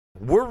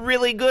We're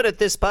really good at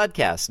this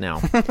podcast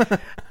now.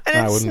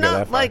 And it's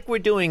not like we're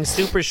doing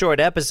super short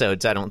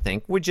episodes, I don't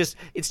think.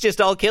 It's just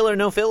all killer,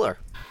 no filler.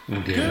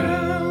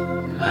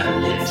 Girl, my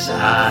lips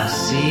are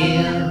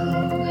sealed.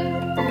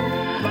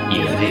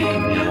 You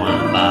make me want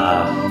to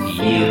barf.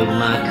 Yield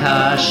my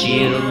car,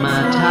 shield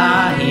my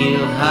tie,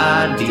 heel,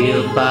 high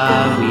deal,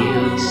 bar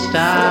wheel,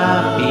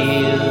 stop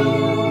you.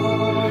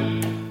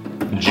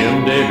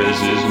 Jim Davis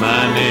is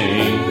my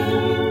name.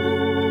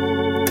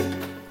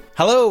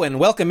 Hello and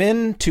welcome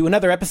in to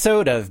another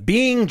episode of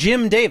Being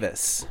Jim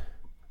Davis.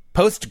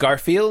 Post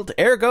Garfield,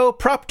 ergo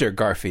propter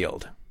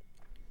Garfield.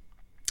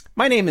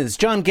 My name is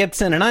John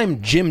Gibson and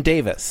I'm Jim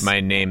Davis.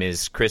 My name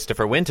is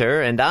Christopher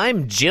Winter and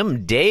I'm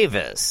Jim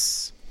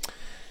Davis.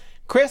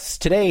 Chris,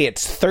 today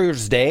it's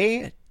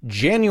Thursday,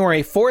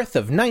 January 4th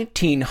of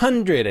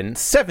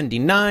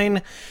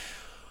 1979.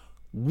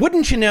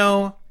 Wouldn't you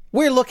know,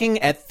 we're looking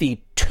at the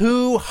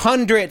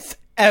 200th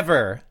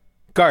ever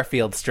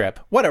Garfield strip.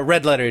 What a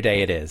red letter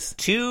day it is.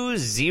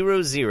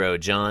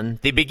 200, John.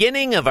 The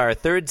beginning of our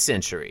third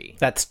century.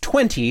 That's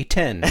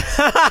 2010.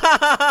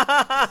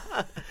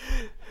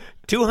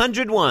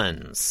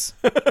 201s.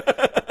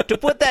 To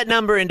put that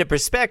number into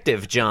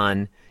perspective,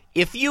 John,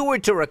 if you were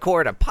to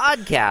record a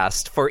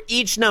podcast for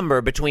each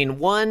number between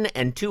 1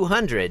 and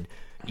 200,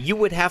 you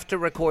would have to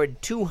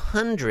record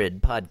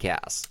 200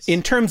 podcasts.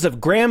 In terms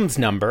of Graham's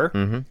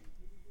number,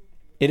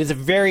 it is a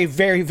very,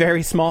 very,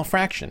 very small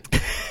fraction.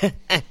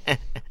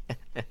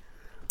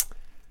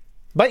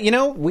 But, you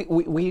know,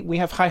 we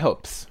have high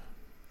hopes.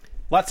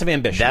 Lots of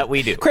ambition. That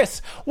we do.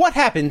 Chris, what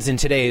happens in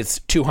today's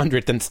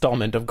 200th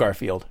installment of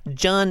Garfield?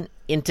 John,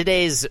 in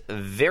today's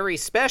very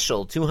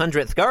special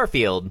 200th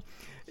Garfield,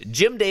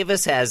 Jim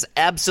Davis has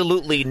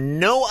absolutely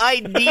no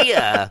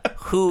idea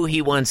who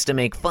he wants to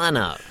make fun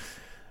of.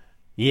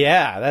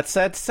 Yeah, that's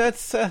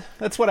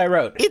what I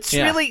wrote. It's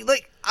really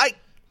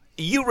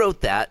you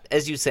wrote that,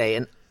 as you say,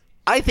 and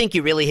I think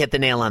you really hit the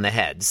nail on the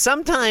head.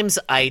 Sometimes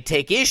I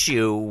take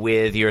issue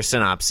with your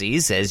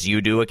synopses, as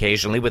you do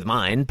occasionally with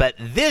mine, but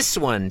this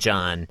one,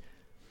 John,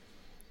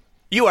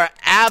 you are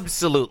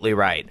absolutely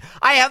right.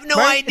 I have no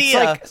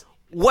idea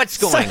what's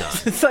going on.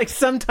 It's like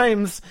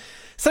sometimes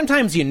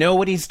you know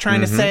what he's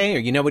trying to say, or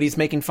you know what he's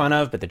making fun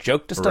of, but the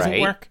joke just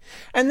doesn't work.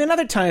 And then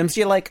other times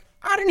you're like,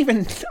 I don't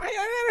even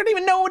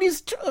know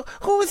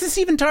who is this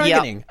even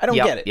targeting? I don't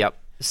get it. Yep.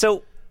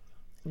 So,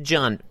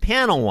 John,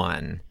 panel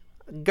one,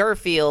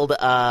 Garfield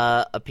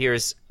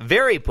appears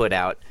very put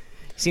out,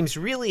 seems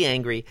really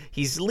angry.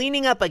 He's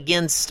leaning up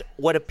against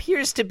what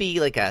appears to be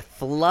like a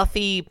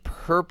fluffy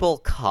purple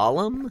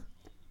column.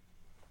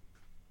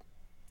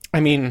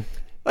 I mean,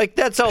 like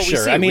that's all we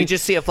see. I mean, we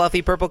just see a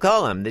fluffy purple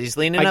column that he's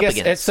leaning up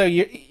against. So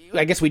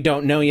I guess we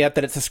don't know yet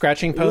that it's a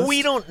scratching post?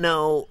 We don't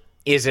know.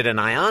 Is it an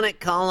Ionic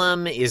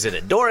column? Is it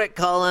a Doric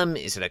column?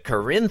 Is it a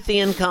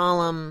Corinthian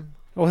column?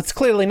 Well, it's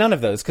clearly none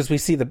of those because we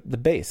see the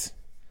base.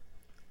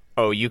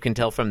 Oh, you can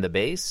tell from the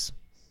base?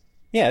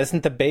 Yeah,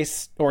 isn't the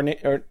base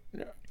adorned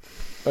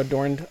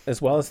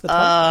as well as the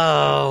top?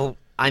 Oh,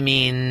 I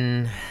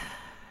mean,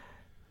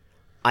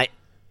 I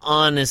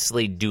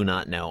honestly do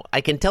not know. I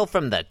can tell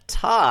from the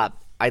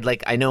top.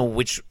 I know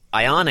which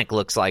Ionic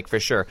looks like for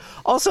sure.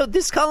 Also,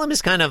 this column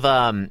is kind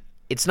of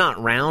it's not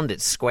round;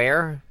 it's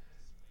square.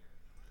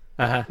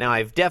 Now,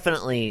 I've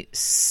definitely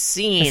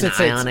seen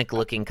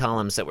Ionic-looking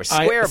columns that were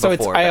square before. So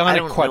it's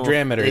Ionic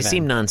quadrimeter. They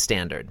seem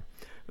non-standard.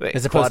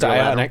 As opposed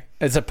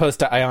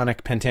to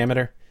Ionic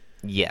pentameter?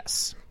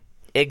 Yes.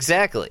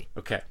 Exactly.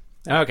 Okay.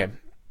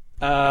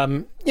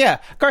 Yeah,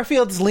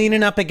 Garfield's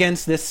leaning up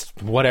against this,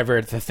 whatever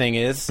the thing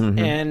is,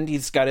 and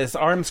he's got his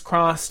arms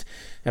crossed,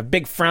 a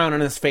big frown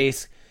on his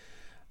face.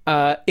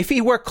 If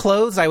he wore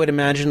clothes, I would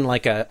imagine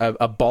like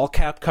a ball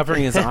cap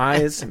covering his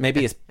eyes,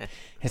 maybe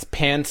his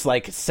pants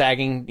like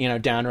sagging,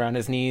 down around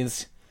his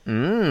knees.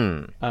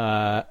 Like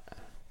a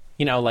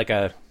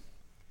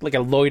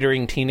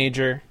loitering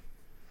teenager.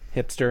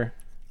 Hipster.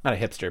 Not a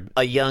hipster.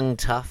 A young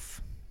tough.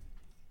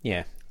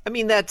 Yeah. I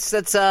mean,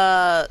 that's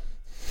era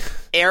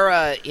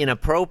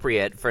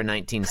inappropriate for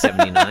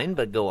 1979,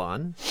 but go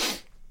on.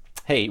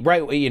 Hey,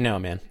 write what you know,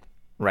 man.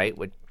 Right.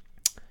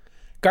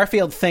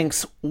 Garfield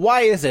thinks,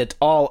 why is it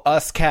all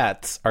us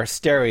cats are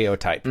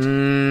stereotyped?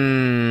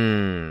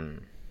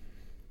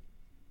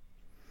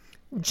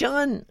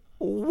 John,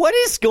 what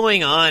is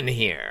going on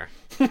here?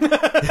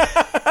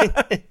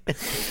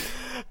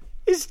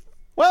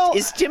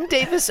 Is Jim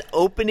Davis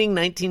opening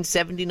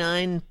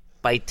 1979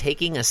 by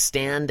taking a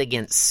stand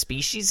against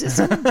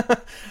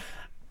speciesism?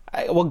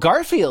 Well,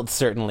 Garfield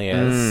certainly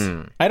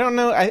is. I don't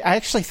know. I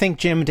actually think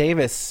Jim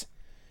Davis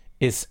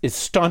is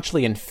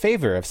staunchly in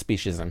favor of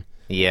speciesism.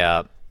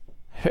 Yeah.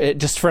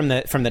 Just from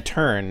the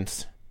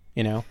turns,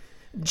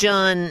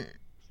 John,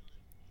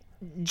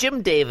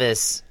 Jim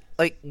Davis,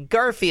 like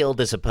Garfield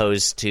is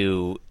opposed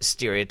to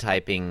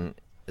stereotyping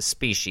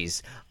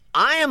species.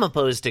 I am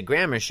opposed to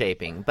grammar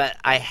shaping, but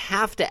I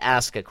have to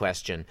ask a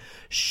question.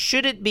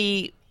 Should it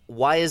be,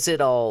 why is it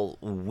all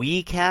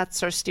we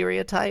cats are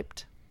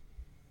stereotyped?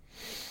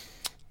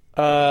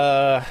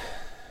 Boy,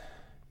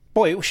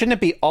 shouldn't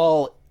it be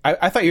all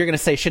I thought you were going to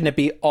say, shouldn't it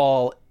be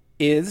all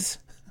is?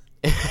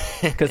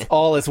 Because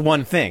all is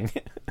one thing.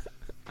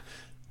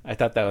 I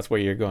thought that was where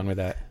you're going with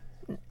that.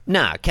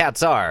 Nah,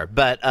 cats are,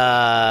 but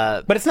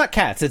it's not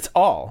cats. It's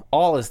all.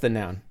 All is the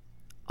noun.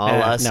 all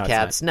us no, it's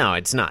cats. No,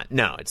 it's not.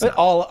 No, it's But not.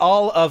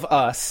 all of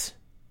us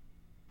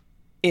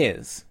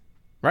is,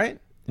 right?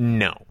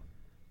 No.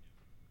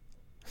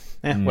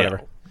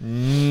 Whatever.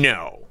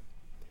 No.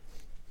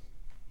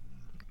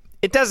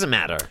 It doesn't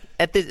matter.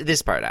 At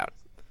this part out.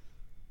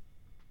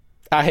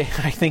 I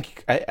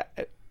think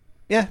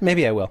yeah,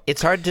 maybe I will.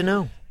 It's hard to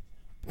know.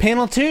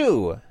 Panel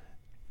 2.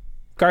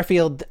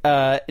 Garfield,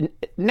 now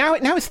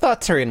his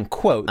thoughts are in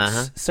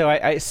quotes, so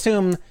I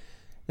assume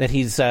that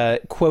he's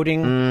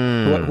quoting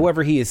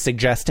whoever he is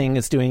suggesting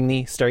is doing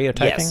the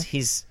stereotyping.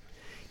 Yes,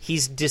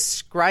 he's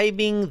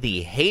describing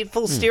the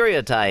hateful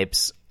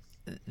stereotypes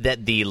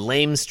that the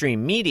lamestream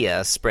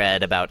media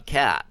spread about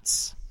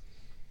cats.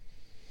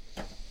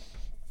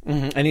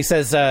 And he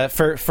says,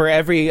 for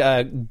every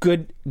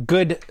good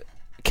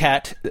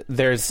cat,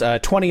 there's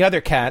 20 other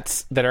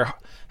cats that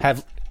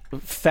have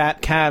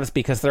fat calves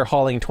because they're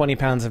hauling 20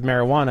 pounds of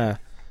marijuana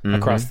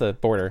across the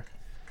border.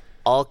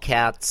 All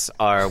cats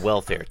are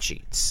welfare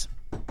cheats.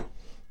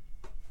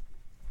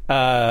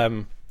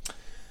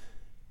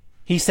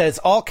 He says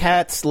all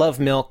cats love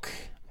milk,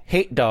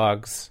 hate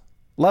dogs,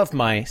 love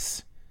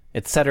mice,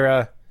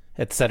 etc.,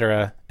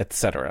 etc.,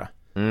 etc.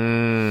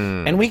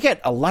 And we get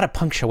a lot of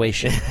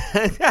punctuation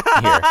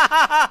here.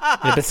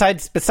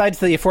 Besides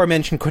the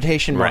aforementioned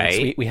quotation marks,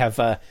 Right. we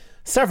have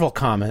several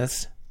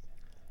commas.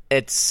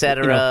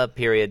 Etc.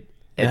 Period.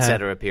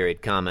 Etc.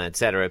 Period. Comma.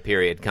 Etc.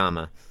 Period.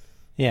 Comma.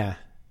 Yeah.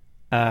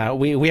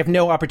 We have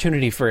no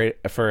opportunity for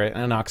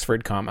an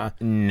Oxford comma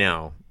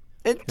No.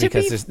 And to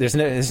because be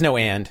there's no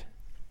and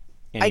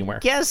anywhere. I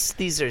guess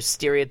these are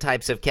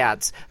stereotypes of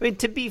cats. I mean,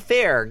 to be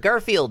fair,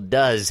 Garfield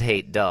does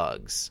hate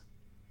dogs.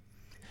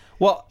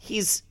 Well,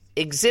 He's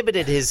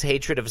exhibited his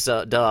hatred of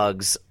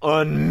dogs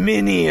on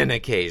many an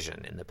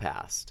occasion in the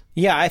past.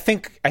 yeah, I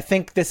think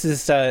this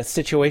is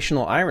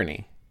situational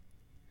irony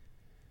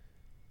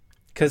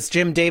because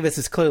Jim Davis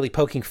is clearly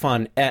poking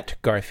fun at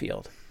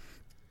Garfield.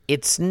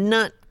 It's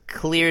not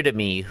clear to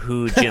me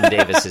who Jim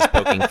Davis is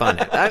poking fun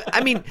at.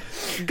 I mean,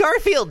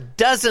 Garfield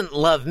doesn't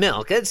love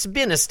milk. It's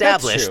been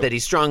established true. that he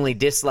strongly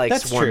dislikes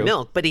That's warm true.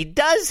 milk, but he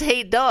does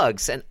hate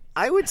dogs, and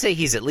I would say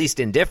he's at least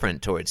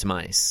indifferent towards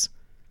mice.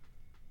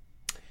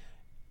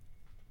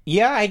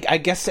 Yeah, I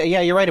guess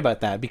you're right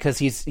about that because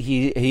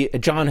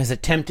John has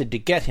attempted to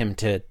get him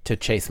to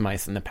chase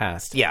mice in the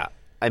past. Yeah,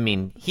 I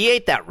mean, he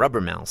ate that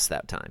rubber mouse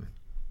that time.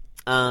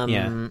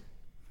 Yeah.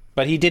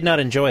 But he did not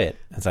enjoy it,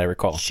 as I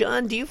recall.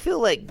 Sean, do you feel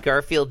like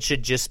Garfield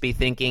should just be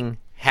thinking,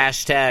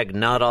 hashtag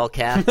not all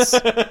cats?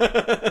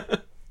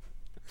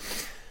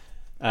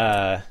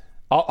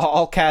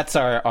 All cats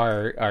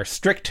are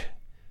strict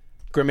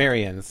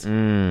grammarians.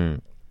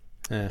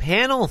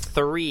 Panel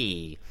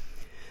 3.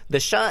 The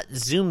shot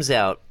zooms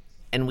out,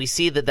 and we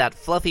see that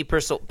fluffy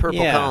purple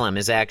Yeah. column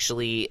is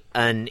actually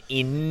an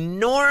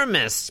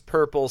enormous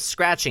purple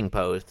scratching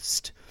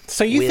post.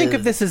 So you think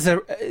of with-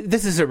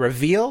 this as a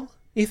reveal?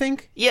 You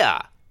think?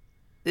 Yeah,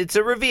 it's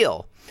a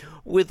reveal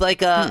with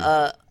like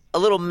a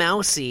little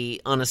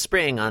mousy on a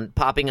spring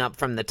popping up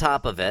from the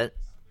top of it,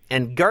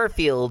 and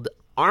Garfield,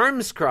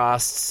 arms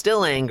crossed,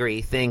 still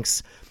angry,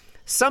 thinks,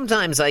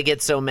 sometimes I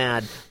get so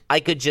mad I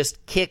could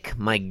just kick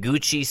my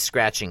Gucci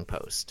scratching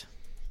post.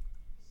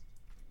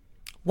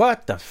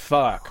 What the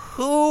fuck?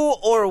 Who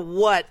or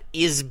what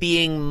is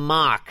being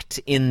mocked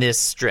in this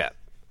strip?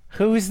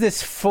 Who is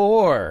this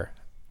for?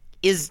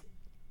 Is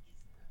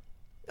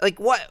like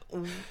what?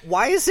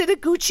 Why is it a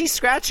Gucci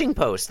scratching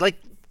post? Like,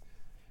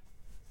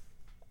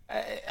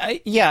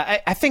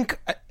 I think.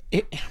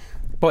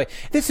 Boy,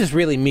 this is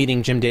really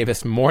meeting Jim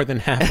Davis more than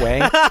halfway.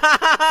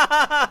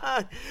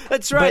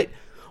 that's right.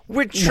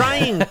 We're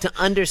trying to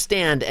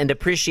understand and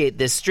appreciate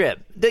this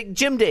strip.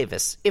 Jim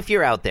Davis, if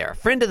you're out there,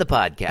 friend of the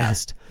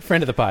podcast,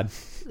 Friend of the pod.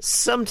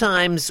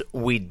 sometimes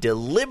we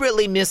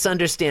deliberately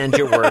misunderstand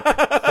your work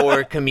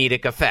for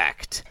comedic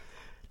effect.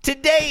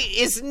 Today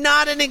is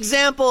not an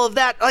example of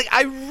that. Like,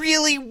 I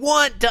really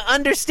want to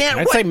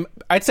understand.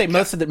 I'd say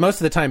most of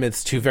the time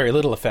it's to very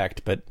little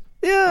effect, but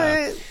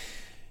Yeah.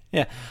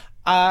 yeah.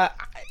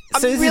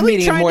 So this is really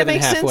meeting him trying more to than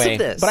make sense of halfway.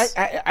 this. But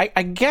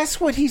I guess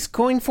what he's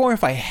going for,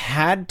 if I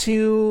had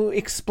to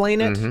explain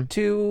it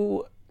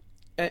to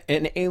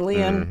an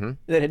alien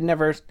that had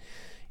never,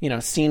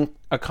 seen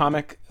a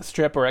comic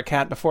strip or a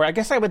cat before, I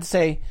guess I would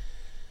say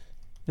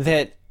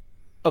that,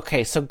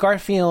 okay, so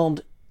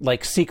Garfield,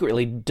 like,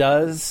 secretly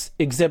does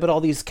exhibit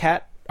all these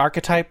cat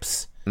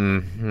archetypes,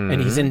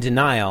 and he's in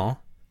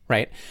denial,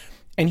 right?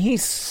 And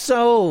he's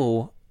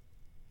so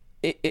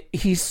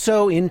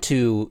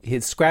into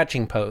his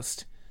scratching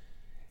post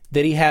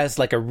that he has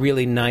like a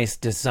really nice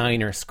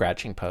designer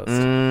scratching post.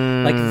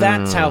 Like,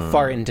 that's how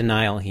far in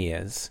denial he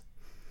is.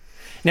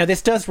 Now,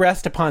 this does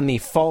rest upon the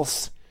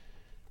false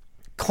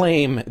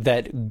claim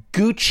that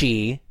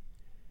Gucci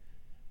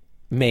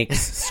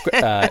makes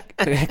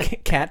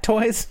cat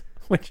toys,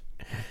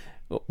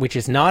 which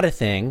is not a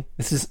thing.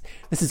 This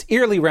is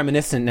eerily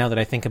reminiscent, now that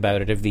I think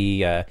about it, of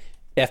the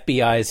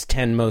FBI's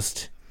 10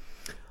 most...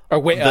 Or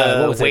what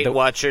was it? Weight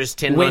Watchers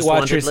 10 Weight most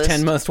wanted Watchers list?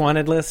 10 most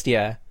wanted list,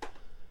 yeah.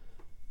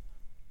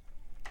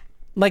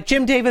 Like,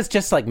 Jim Davis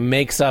just, like,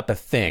 makes up a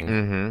thing.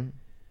 Mm-hmm.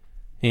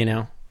 You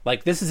know?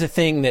 Like, this is a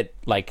thing that,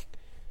 like,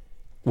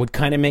 would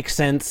kind of make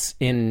sense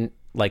in,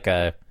 like,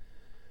 a...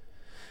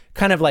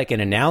 kind of like an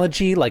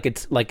analogy, like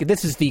it's like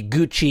this is the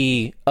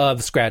Gucci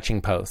of scratching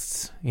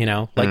posts, you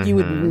know? Like you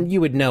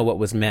would know what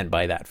was meant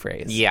by that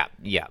phrase. Yeah.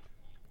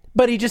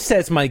 But he just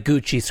says my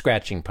Gucci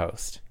scratching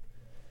post.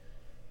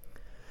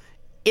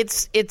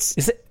 Is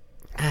it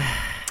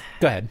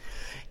Go ahead.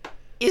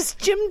 Is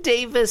Jim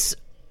Davis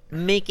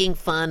making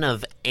fun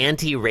of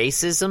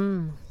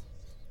anti-racism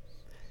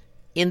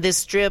in this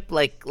strip?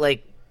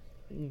 Like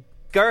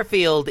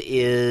Garfield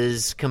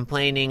is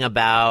complaining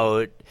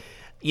about,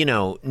 you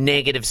know,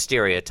 negative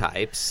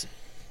stereotypes,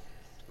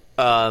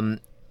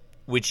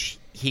 which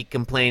he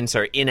complains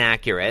are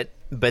inaccurate,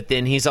 but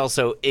then he's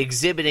also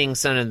exhibiting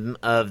some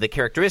of the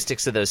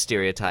characteristics of those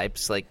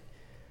stereotypes. Like,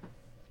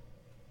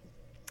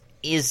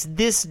 is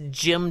this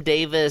Jim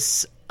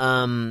Davis,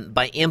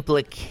 by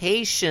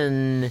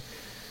implication,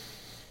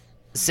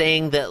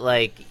 saying that,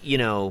 like, you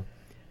know,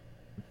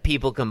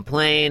 people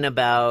complain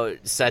about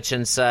such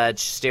and such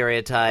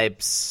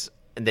stereotypes,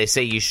 and they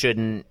say you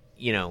shouldn't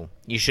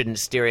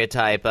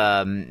stereotype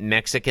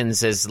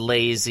Mexicans as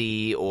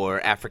lazy or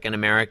African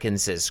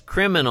Americans as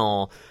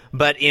criminal,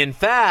 but in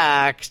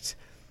fact,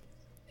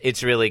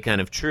 it's really kind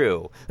of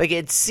true. Like,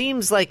 it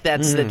seems like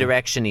that's the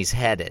direction he's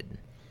headed,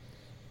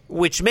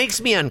 which makes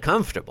me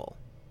uncomfortable.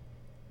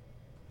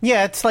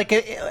 Yeah, it's like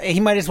he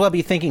might as well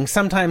be thinking,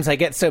 sometimes I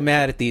get so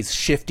mad at these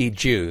shifty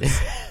Jews.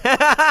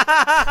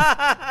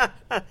 That's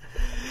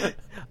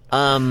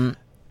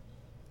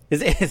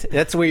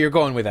where you're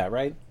going with that,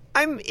 right?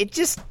 I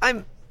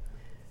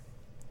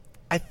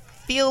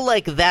feel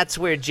like that's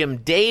where Jim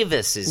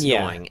Davis is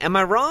going. Am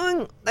I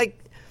wrong? Like,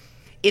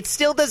 it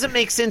still doesn't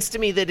make sense to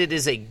me that it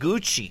is a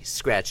Gucci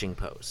scratching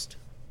post.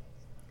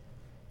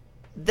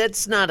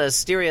 That's not a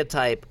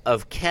stereotype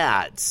of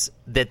cats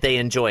that they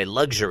enjoy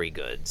luxury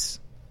goods.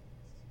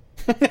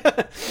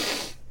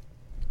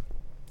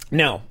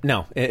 No,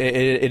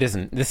 it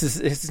isn't.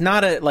 It's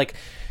not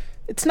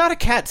a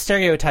cat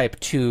stereotype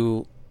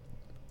to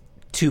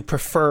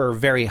prefer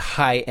very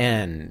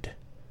high-end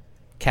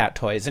cat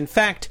toys. In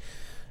fact,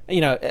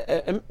 you know,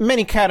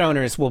 many cat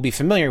owners will be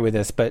familiar with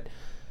this, but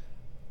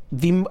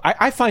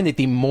I find that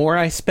the more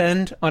I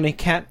spend on a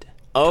cat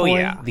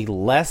toy, the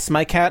less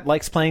my cat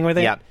likes playing with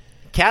it. Yeah.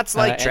 Cats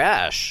like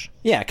trash.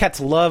 Yeah,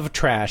 cats love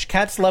trash.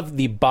 Cats love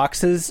the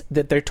boxes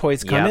that their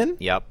toys come in.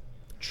 Yep,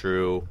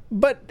 true.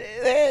 But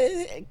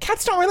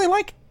cats don't really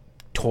like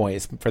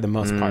toys for the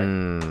most part.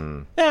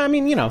 Yeah, I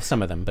mean, you know,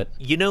 some of them, but...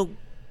 You know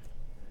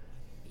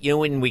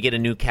when we get a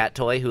new cat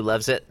toy, who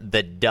loves it?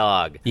 The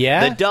dog.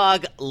 Yeah? The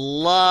dog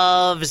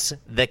loves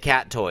the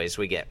cat toys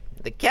we get.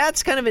 The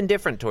cat's kind of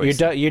indifferent toys.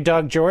 Your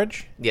dog,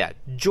 George? Yeah.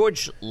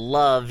 George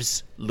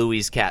loves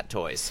Louie's cat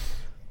toys.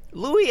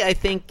 Louie, I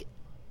think,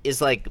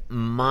 is, like,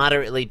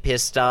 moderately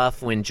pissed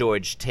off when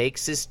George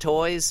takes his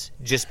toys,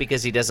 just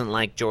because he doesn't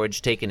like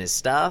George taking his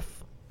stuff.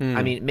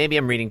 I mean, maybe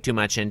I'm reading too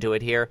much into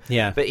it here.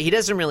 Yeah. But he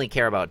doesn't really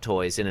care about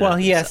toys in and Well, of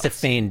he has themselves.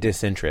 to feign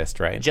disinterest,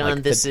 right? John,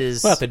 Like, this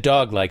is... Well, if the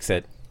dog likes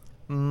it.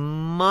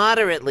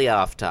 Moderately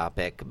off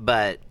topic,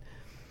 but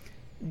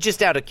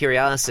just out of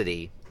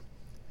curiosity,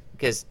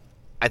 because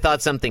I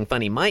thought something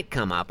funny might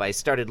come up, I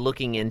started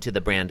looking into the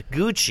brand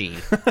Gucci.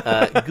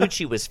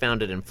 Gucci was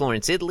founded in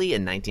Florence, Italy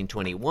in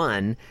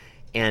 1921,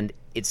 and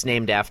it's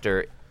named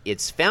after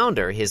its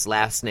founder. His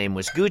last name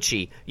was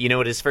Gucci. You know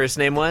what his first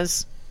name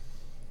was?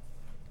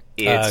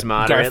 It's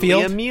moderately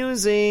Garfield?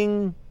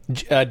 amusing.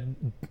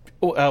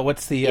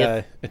 What's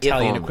the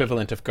Italian only.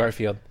 equivalent of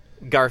Garfield?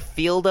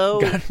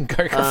 Garfieldo?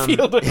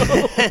 Garfield.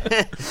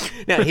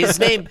 No,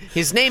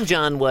 his name,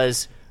 John,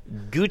 was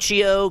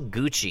Guccio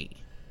Gucci.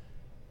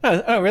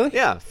 Oh, really?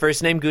 Yeah,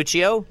 first name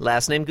Guccio,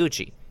 last name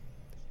Gucci.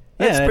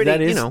 Yeah, That's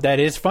pretty, that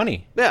is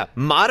funny. Yeah,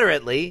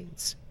 moderately.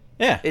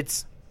 Yeah.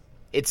 It's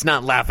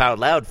not laugh out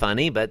loud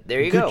funny, but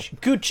there you go.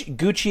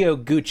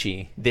 Guccio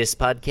Gucci. This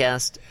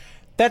podcast,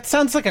 That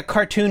sounds like a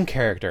cartoon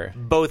character.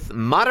 both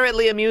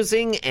moderately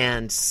amusing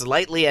and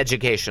slightly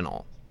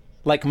educational.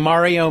 Like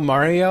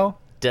Mario.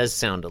 Does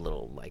sound a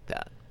little like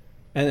that.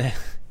 And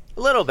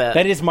A little bit.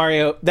 that is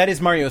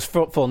Mario's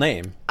full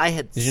name.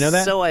 Did you know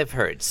that? So I have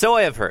heard.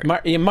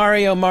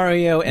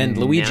 Mario, and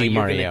Luigi now you're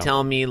Mario. going to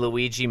tell me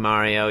Luigi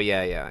Mario.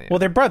 Yeah. Well,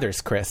 they're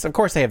brothers, Chris. Of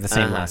course they have the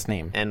same last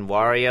name. And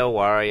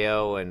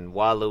Wario, and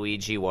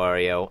Waluigi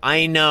Wario.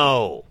 I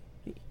know.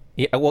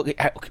 Yeah, well,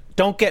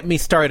 don't get me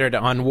started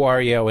on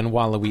Wario and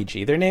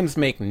Waluigi. Their names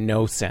make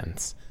no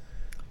sense.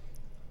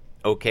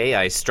 Okay,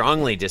 I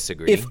strongly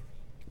disagree.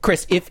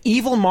 Chris, if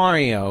evil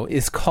Mario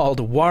is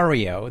called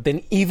Wario,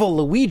 then evil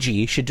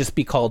Luigi should just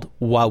be called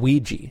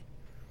Waluigi.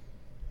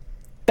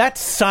 That's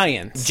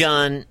science.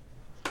 John,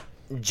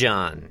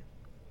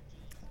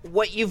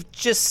 what you've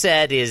just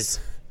said is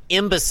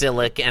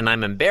imbecilic, and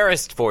I'm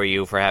embarrassed for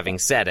you for having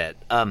said it.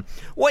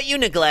 What you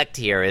neglect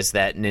here is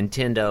that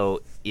Nintendo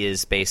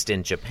is based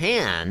in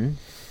Japan.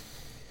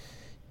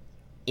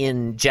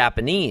 In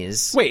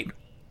Japanese. Wait,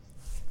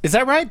 is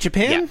that right?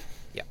 Japan?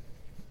 Yeah.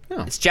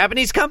 Oh. It's a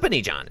Japanese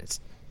company, John.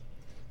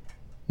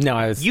 No,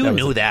 I was. You that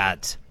was- knew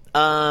that.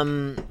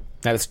 I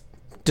was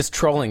just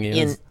trolling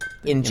you.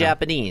 In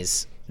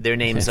Japanese, their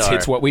names It's- are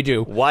it's what we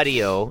do.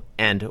 Wario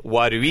and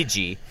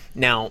Waluigi.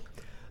 Now,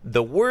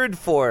 the word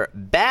for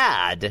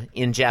bad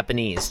in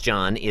Japanese,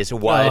 John, is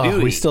warui.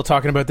 Are we still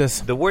talking about this?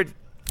 The word.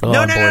 Oh,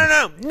 No.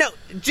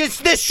 I'm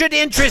Just this should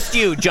interest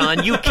you,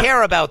 John. You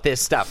care about this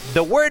stuff.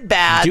 The word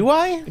bad. Do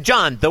I?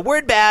 John, the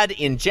word bad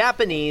in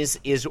Japanese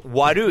is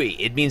warui.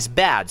 It means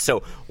bad.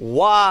 So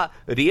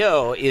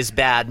Wario is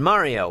bad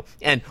Mario,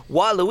 and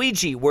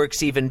Waluigi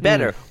works even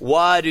better.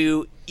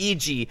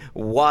 Waluigi,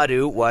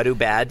 Waru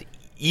bad,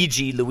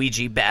 Igi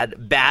Luigi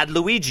bad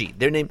Luigi.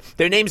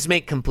 Their names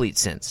make complete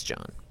sense,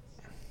 John.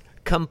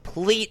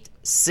 Complete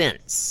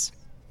sense.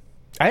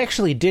 I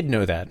actually did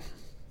know that.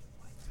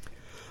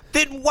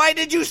 Then why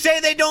did you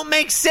say they don't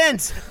make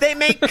sense? They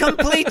make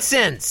complete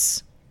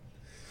sense.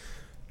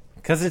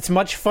 Because it's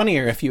much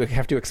funnier if you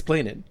have to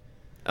explain it.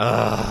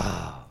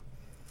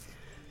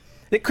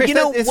 Chris, You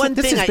know this one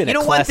has thing. been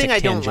a One thing classic I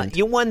don't like. tangent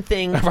You one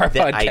thing of our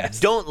that I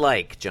podcast. don't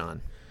like,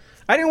 John.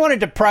 I didn't want to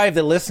deprive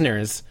the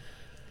listeners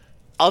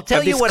I'll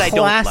tell of you this what I don't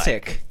like.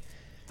 classic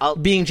I'll-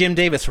 Being Jim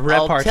Davis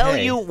repartee. I'll tell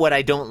you what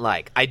I don't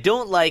like. I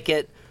don't like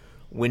it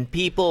when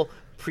people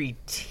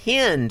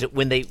pretend,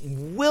 when they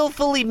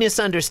willfully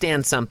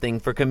misunderstand something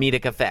for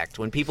comedic effect.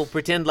 When people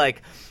pretend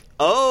like,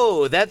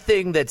 oh, that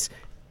thing that's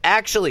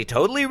actually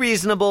totally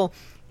reasonable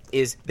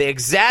is they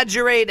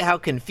exaggerate how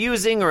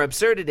confusing or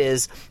absurd it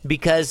is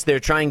because they're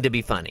trying to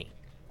be funny.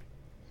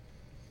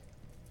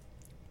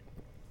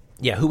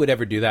 Yeah, who would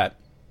ever do that?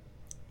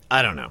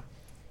 I don't know.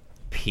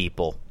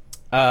 People.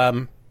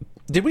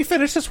 Did we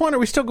finish this one? Are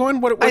we still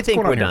going? What's I think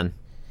going on we're here? done.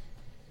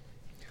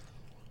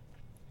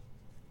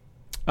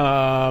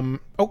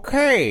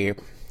 Okay.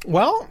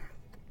 Well,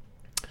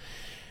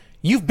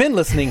 you've been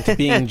listening to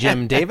Being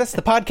Jim Davis,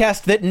 the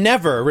podcast that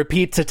never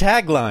repeats a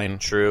tagline.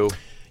 True.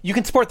 You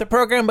can support the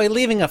program by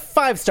leaving a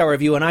 5-star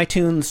review on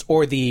iTunes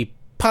or the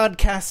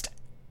podcast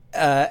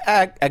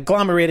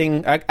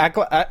agglomerating,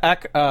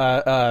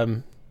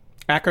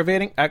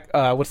 aggravating.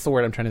 What's the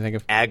word I'm trying to think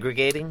of?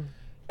 Aggregating?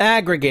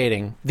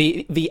 Aggregating.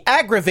 The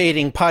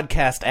aggravating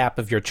podcast app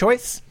of your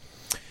choice.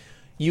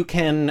 You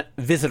can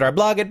visit our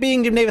blog at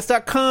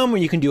beingjimdavis.com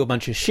where you can do a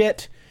bunch of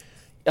shit.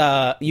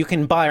 You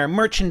can buy our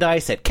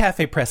merchandise at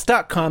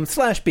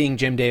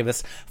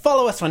cafepress.com/beingjimdavis.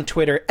 Follow us on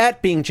Twitter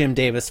at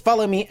beingjimdavis.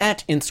 Follow me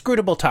at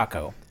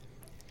inscrutabletaco.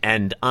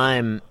 And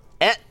I'm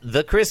at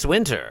the Chris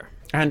Winter.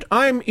 And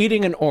I'm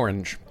eating an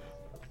orange.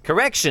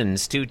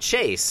 Corrections to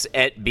Chase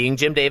at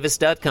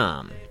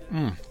beingjimdavis.com.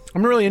 I'm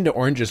really into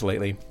oranges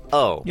lately.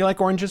 Oh. You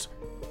like oranges?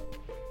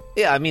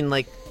 Yeah, I mean,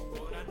 like,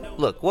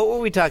 look, what were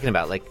we talking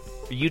about? Like,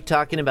 are you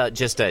talking about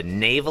just a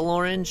navel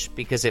orange?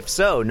 Because if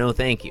so, no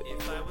thank you.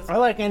 I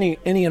like any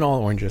and all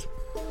oranges.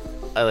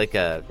 I like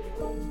those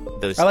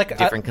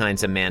different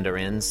kinds of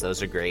mandarins.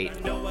 Those are great.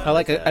 I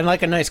like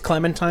a nice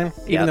clementine,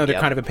 even though they're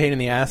kind of a pain in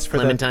the ass for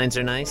Clementines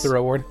are nice. the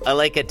reward. I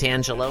like a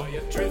Tangelo.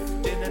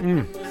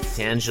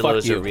 Tangelos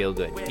Fuck you. are real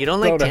good. You don't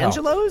like Go to hell.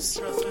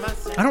 Tangelos?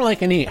 I don't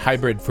like any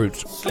hybrid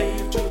fruits.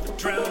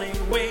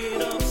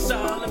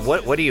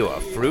 What are you, a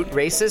fruit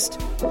racist?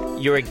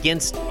 You're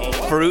against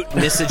fruit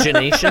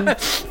miscegenation?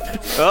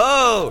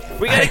 Oh,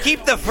 we gotta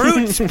keep the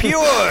fruits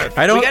pure.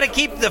 I don't- We gotta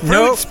keep the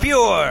No. fruits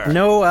pure.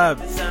 No, I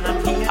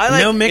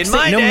like, no mixing- in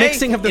my no day,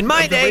 mixing of the- in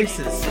my of the day,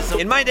 races.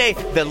 In my day,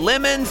 the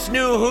lemons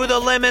knew who the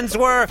lemons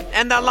were,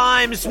 and the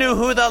limes knew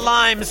who the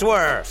limes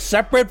were.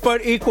 separate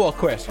but equal,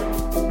 Chris.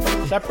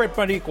 Separate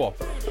but equal.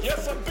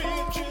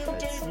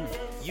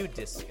 You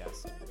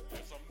disgust me.